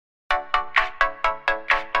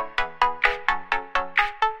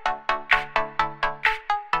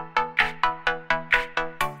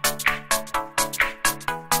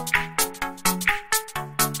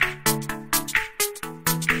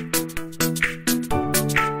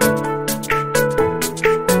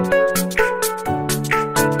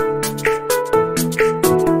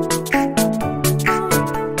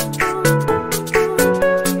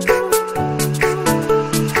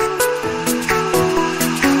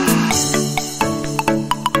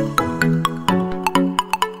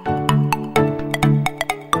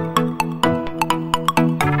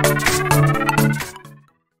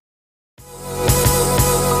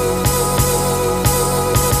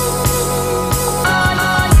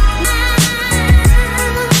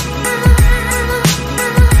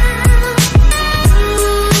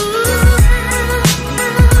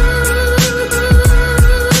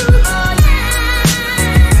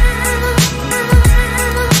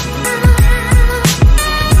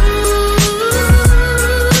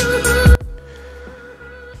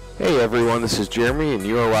everyone, this is Jeremy and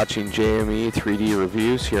you are watching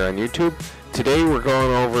JME3dReviews here on YouTube. Today we're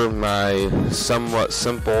going over my somewhat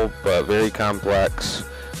simple but very complex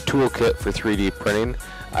toolkit for 3D printing.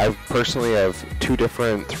 I personally have two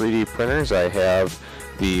different 3D printers. I have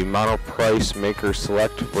the Monoprice Maker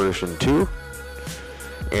Select version 2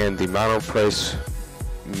 and the Monoprice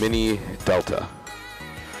Mini Delta.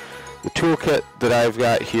 The toolkit that I've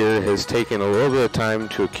got here has taken a little bit of time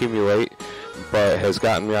to accumulate, but has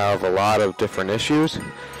gotten me out of a lot of different issues,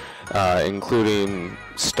 including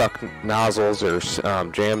stuck nozzles or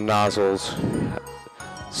jammed nozzles,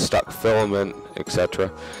 stuck filament,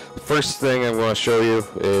 etc. The first thing I'm going to show you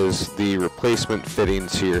is the replacement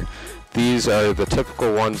fittings here. These are the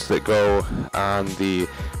typical ones that go on the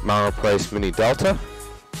Monoprice Mini Delta.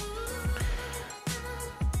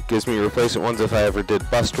 Gives me replacement ones if I ever did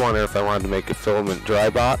bust one or if I wanted to make a filament dry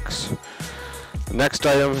box. The next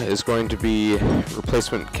item is going to be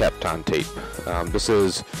replacement Kapton tape. This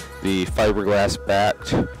is the fiberglass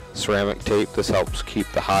backed ceramic tape. This helps keep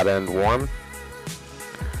the hot end warm.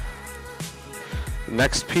 The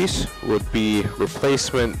next piece would be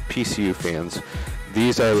replacement PCU fans.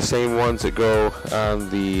 These are the same ones that go on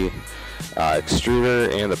the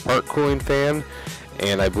extruder and the part cooling fan,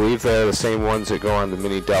 and I believe they're the same ones that go on the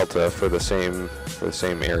Mini Delta for the same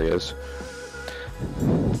areas.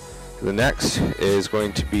 The next is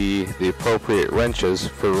going to be the appropriate wrenches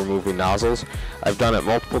for removing nozzles. I've done it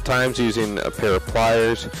multiple times using a pair of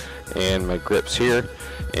pliers and my grips here,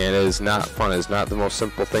 and it is not fun. It's not the most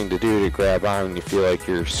simple thing to do to grab on and you feel like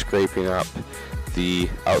you're scraping up the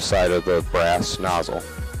outside of the brass nozzle.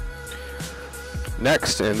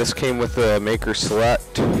 Next, and this came with the Maker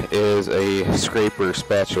Select, is a scraper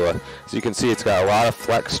spatula. As you can see, it's got a lot of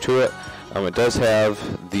flex to it. It does have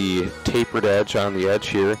the tapered edge on the edge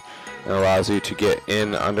here, and allows you to get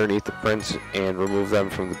in underneath the prints and remove them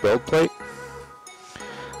from the build plate.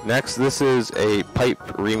 Next, this is a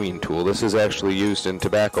pipe reaming tool. This is actually used in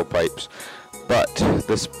tobacco pipes, but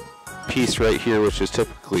this piece right here, which is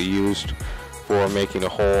typically used for making a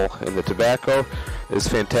hole in the tobacco, is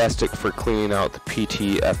fantastic for cleaning out the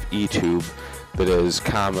PTFE tube that is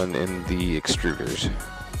common in the extruders.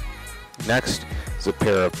 Next is a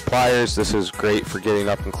pair of pliers. This is great for getting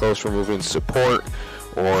up and close, removing support,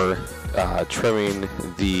 or trimming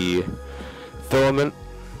the filament.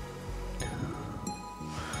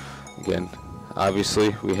 Again,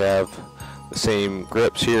 obviously we have the same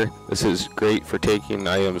grips here. This is great for taking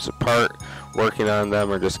items apart, working on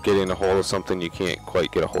them, or just getting a hold of something you can't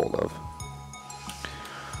quite get a hold of.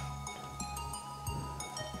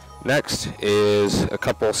 Next is a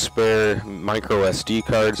couple spare micro SD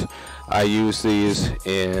cards. I use these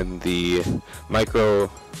in the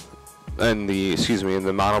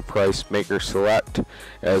Monoprice Maker Select,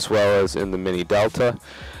 as well as in the Mini Delta.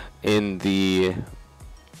 In the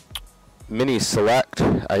Mini Select,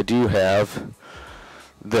 I do have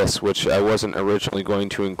this, which I wasn't originally going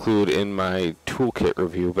to include in my toolkit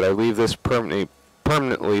review, but I leave this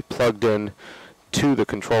permanently plugged in to the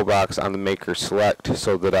control box on the Maker Select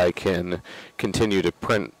so that I can continue to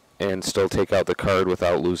print and still take out the card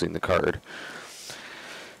without losing the card.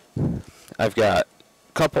 I've got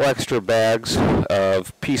a couple extra bags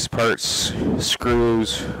of piece parts,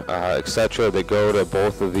 screws, etc. that go to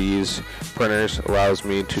both of these printers. Allows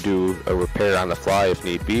me to do a repair on the fly if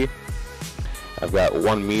need be. I've got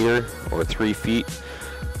 1 meter or 3 feet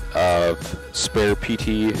of spare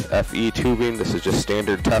PTFE tubing. This is just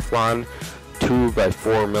standard Teflon 2 by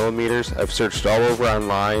 4 millimeters. I've searched all over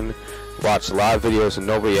online, watched a lot of videos, and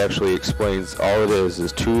nobody actually explains. All it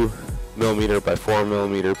is 2 millimeter by 4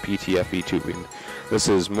 millimeter PTFE tubing. This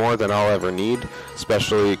is more than I'll ever need,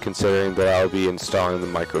 especially considering that I'll be installing the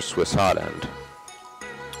micro Swiss hot end.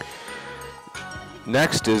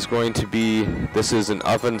 Next is going to be, this is an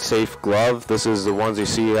oven safe glove. This is the ones you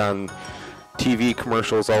see on TV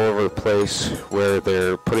commercials all over the place where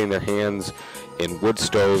they're putting their hands in wood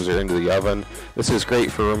stoves or into the oven. This is great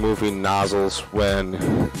for removing nozzles when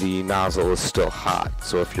the nozzle is still hot.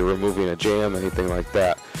 So if you're removing a jam, anything like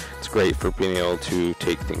that, it's great for being able to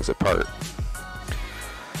take things apart.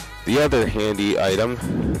 The other handy item,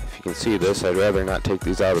 if you can see this, I'd rather not take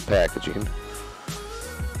these out of the packaging.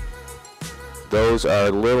 Those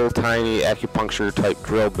are little tiny acupuncture type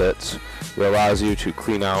drill bits that allows you to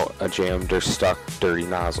clean out a jammed or stuck dirty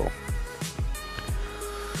nozzle.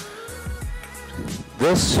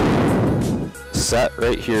 This set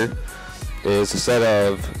right here is a set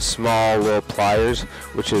of small little pliers,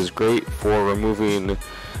 which is great for removing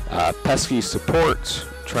pesky supports,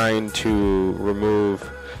 trying to remove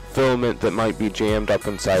filament that might be jammed up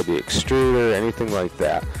inside the extruder, anything like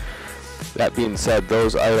that. That being said,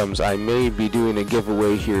 those items I may be doing a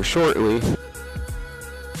giveaway here shortly,